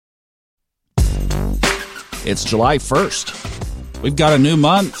It's July 1st. We've got a new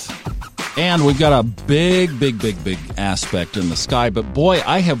month, and we've got a big aspect in the sky. But boy,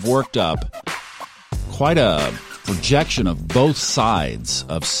 I have worked up quite a projection of both sides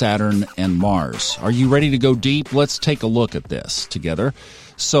of Saturn and Mars. Are you ready to go deep? Let's take a look at this together.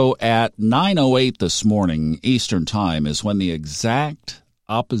 So at 9:08 this morning Eastern Time is when the exact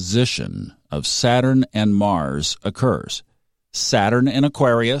opposition of Saturn and Mars occurs. Saturn in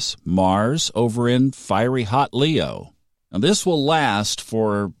Aquarius, Mars over in fiery hot Leo. Now this will last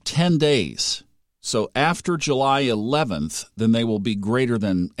for 10 days. So after July 11th, then they will be greater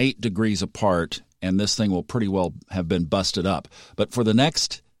than 8 degrees apart, and this thing will pretty well have been busted up. But for the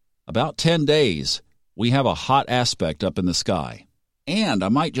next about 10 days, we have a hot aspect up in the sky. And I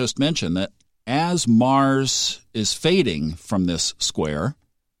might just mention that as Mars is fading from this square,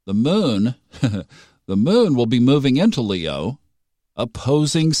 the moon will be moving into Leo,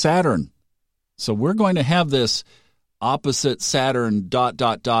 opposing Saturn. So we're going to have this opposite Saturn ...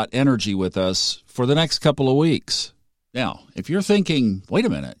 energy with us for the next couple of weeks. Now, if you're thinking, wait a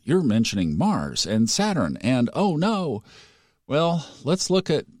minute, you're mentioning Mars and Saturn, and oh no, well, let's look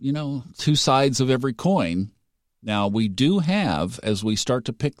at, two sides of every coin. Now, we do have, as we start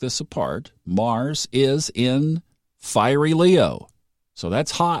to pick this apart, Mars is in fiery Leo. So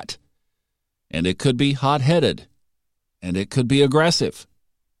that's hot. And it could be hot-headed. And it could be aggressive.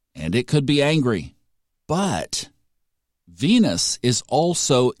 And it could be angry. But Venus is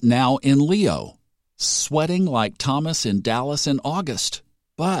also now in Leo, sweating like Thomas in Dallas in August.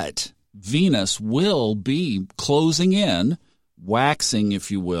 But Venus will be closing in, waxing,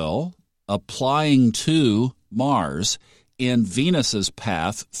 if you will, applying to Mars in Venus's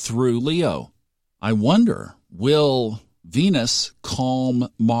path through Leo. I wonder, will Venus calm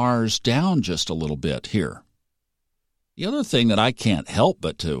Mars down just a little bit here? The other thing that I can't help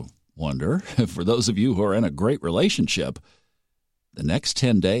but to wonder, for those of you who are in a great relationship, the next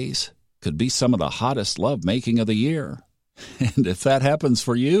 10 days could be some of the hottest lovemaking of the year. And if that happens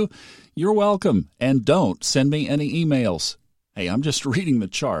for you, you're welcome. And don't send me any emails. Hey, I'm just reading the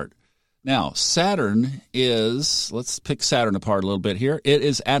chart. Now, Saturn is, let's pick Saturn apart a little bit here. It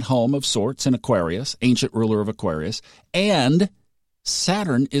is at home of sorts in Aquarius, ancient ruler of Aquarius, and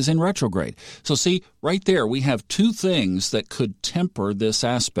Saturn is in retrograde. So see, right there, we have two things that could temper this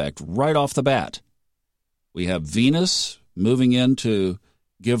aspect right off the bat. We have Venus moving in to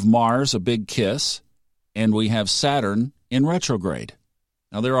give Mars a big kiss, and we have Saturn in retrograde.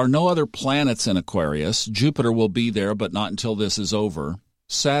 Now, there are no other planets in Aquarius. Jupiter will be there, but not until this is over.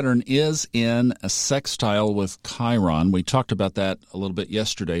 Saturn is in a sextile with Chiron. We talked about that a little bit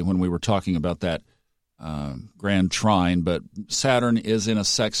yesterday when we were talking about that grand trine, but Saturn is in a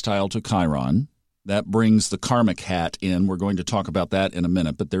sextile to Chiron. That brings the karmic hat in. We're going to talk about that in a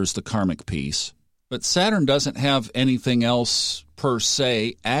minute, but there's the karmic piece. But Saturn doesn't have anything else per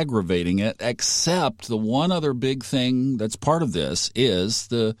se aggravating it, except the one other big thing that's part of this is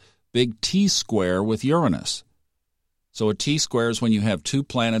the big T-square with Uranus. So a T-square is when you have two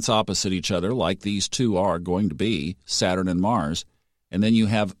planets opposite each other, like these two are going to be, Saturn and Mars, and then you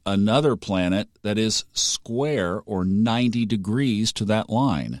have another planet that is square or 90 degrees to that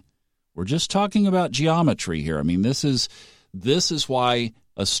line. We're just talking about geometry here. I mean, this is why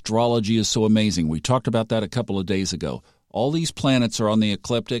astrology is so amazing. We talked about that a couple of days ago. All these planets are on the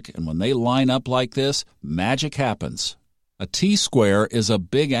ecliptic, and when they line up like this, magic happens. A T-square is a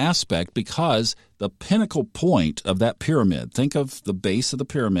big aspect because the pinnacle point of that pyramid, think of the base of the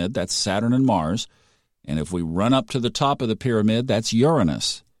pyramid, that's Saturn and Mars, and if we run up to the top of the pyramid, that's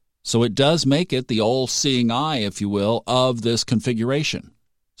Uranus. So it does make it the all-seeing eye, if you will, of this configuration.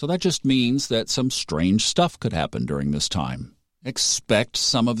 So that just means that some strange stuff could happen during this time. Expect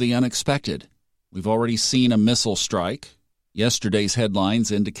some of the unexpected. We've already seen a missile strike. Yesterday's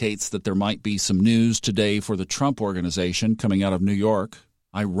headlines indicates that there might be some news today for the Trump Organization coming out of New York.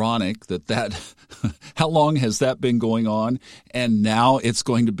 Ironic that how long has that been going on? And now it's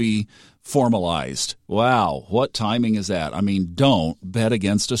going to be formalized. Wow, what timing is that? I mean, don't bet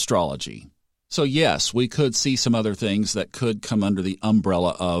against astrology. So yes, we could see some other things that could come under the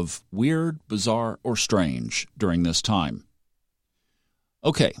umbrella of weird, bizarre, or strange during this time.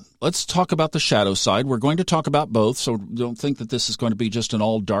 Okay, let's talk about the shadow side. We're going to talk about both, so don't think that this is going to be just an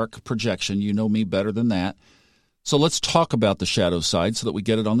all-dark projection. You know me better than that. So let's talk about the shadow side so that we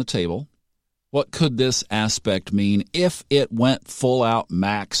get it on the table. What could this aspect mean if it went full-out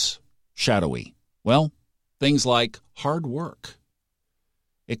max shadowy? Well, things like hard work.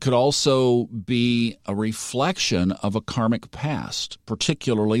 It could also be a reflection of a karmic past,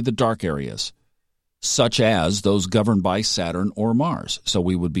 particularly the dark areas, such as those governed by Saturn or Mars. So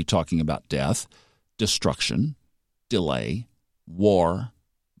we would be talking about death, destruction, delay, war,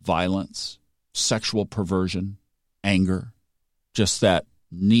 violence, sexual perversion, anger, just that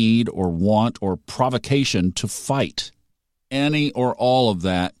need or want or provocation to fight. Any or all of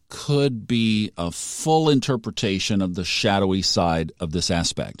that could be a full interpretation of the shadowy side of this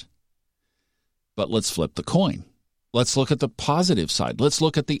aspect. But let's flip the coin. Let's look at the positive side. Let's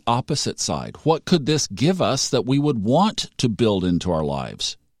look at the opposite side. What could this give us that we would want to build into our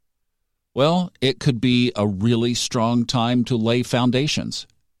lives? Well, it could be a really strong time to lay foundations.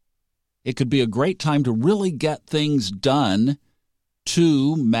 It could be a great time to really get things done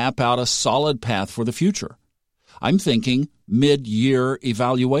to map out a solid path for the future. I'm thinking mid-year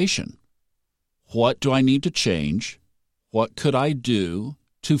evaluation. What do I need to change? What could I do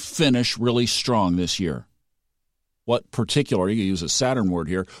to finish really strong this year? What particular, you use a Saturn word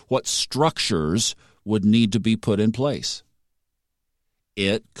here, what structures would need to be put in place?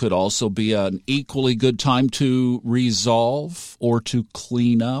 It could also be an equally good time to resolve or to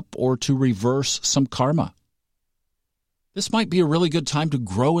clean up or to reverse some karma. This might be a really good time to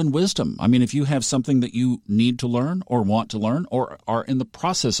grow in wisdom. I mean, if you have something that you need to learn or want to learn or are in the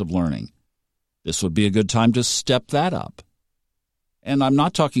process of learning, this would be a good time to step that up. And I'm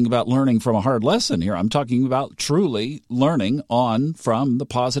not talking about learning from a hard lesson here. I'm talking about truly learning on from the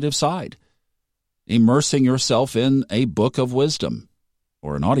positive side, immersing yourself in a book of wisdom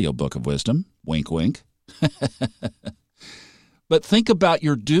or an audio book of wisdom. Wink, wink. But think about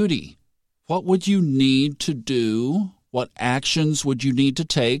your duty. What would you need to do? What actions would you need to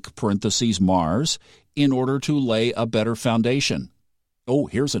take, parentheses Mars, in order to lay a better foundation? Oh,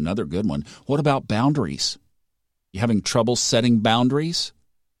 here's another good one. What about boundaries? You having trouble setting boundaries?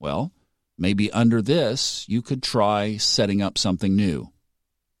 Well, maybe under this, you could try setting up something new.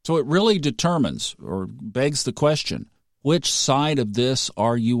 So it really determines or begs the question, which side of this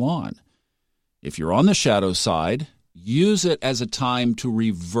are you on? If you're on the shadow side, use it as a time to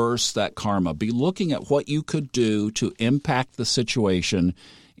reverse that karma. Be looking at what you could do to impact the situation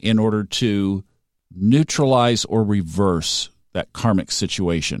in order to neutralize or reverse that karmic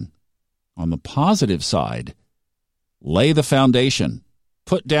situation. On the positive side, lay the foundation,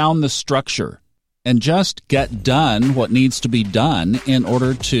 put down the structure, and just get done what needs to be done in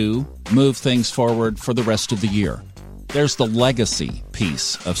order to move things forward for the rest of the year. There's the legacy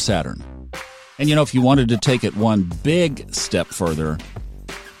piece of Saturn. And if you wanted to take it one big step further,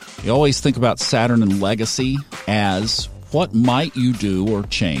 you always think about Saturn and legacy as what might you do or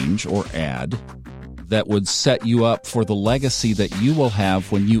change or add that would set you up for the legacy that you will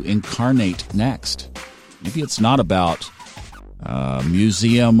have when you incarnate next. Maybe it's not about a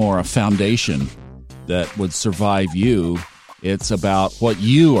museum or a foundation that would survive you. It's about what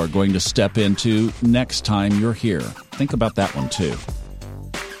you are going to step into next time you're here. Think about that one too.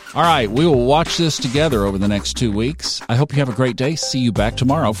 All right, we will watch this together over the next 2 weeks. I hope you have a great day. See you back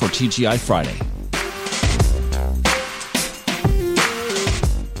tomorrow for TGI Friday.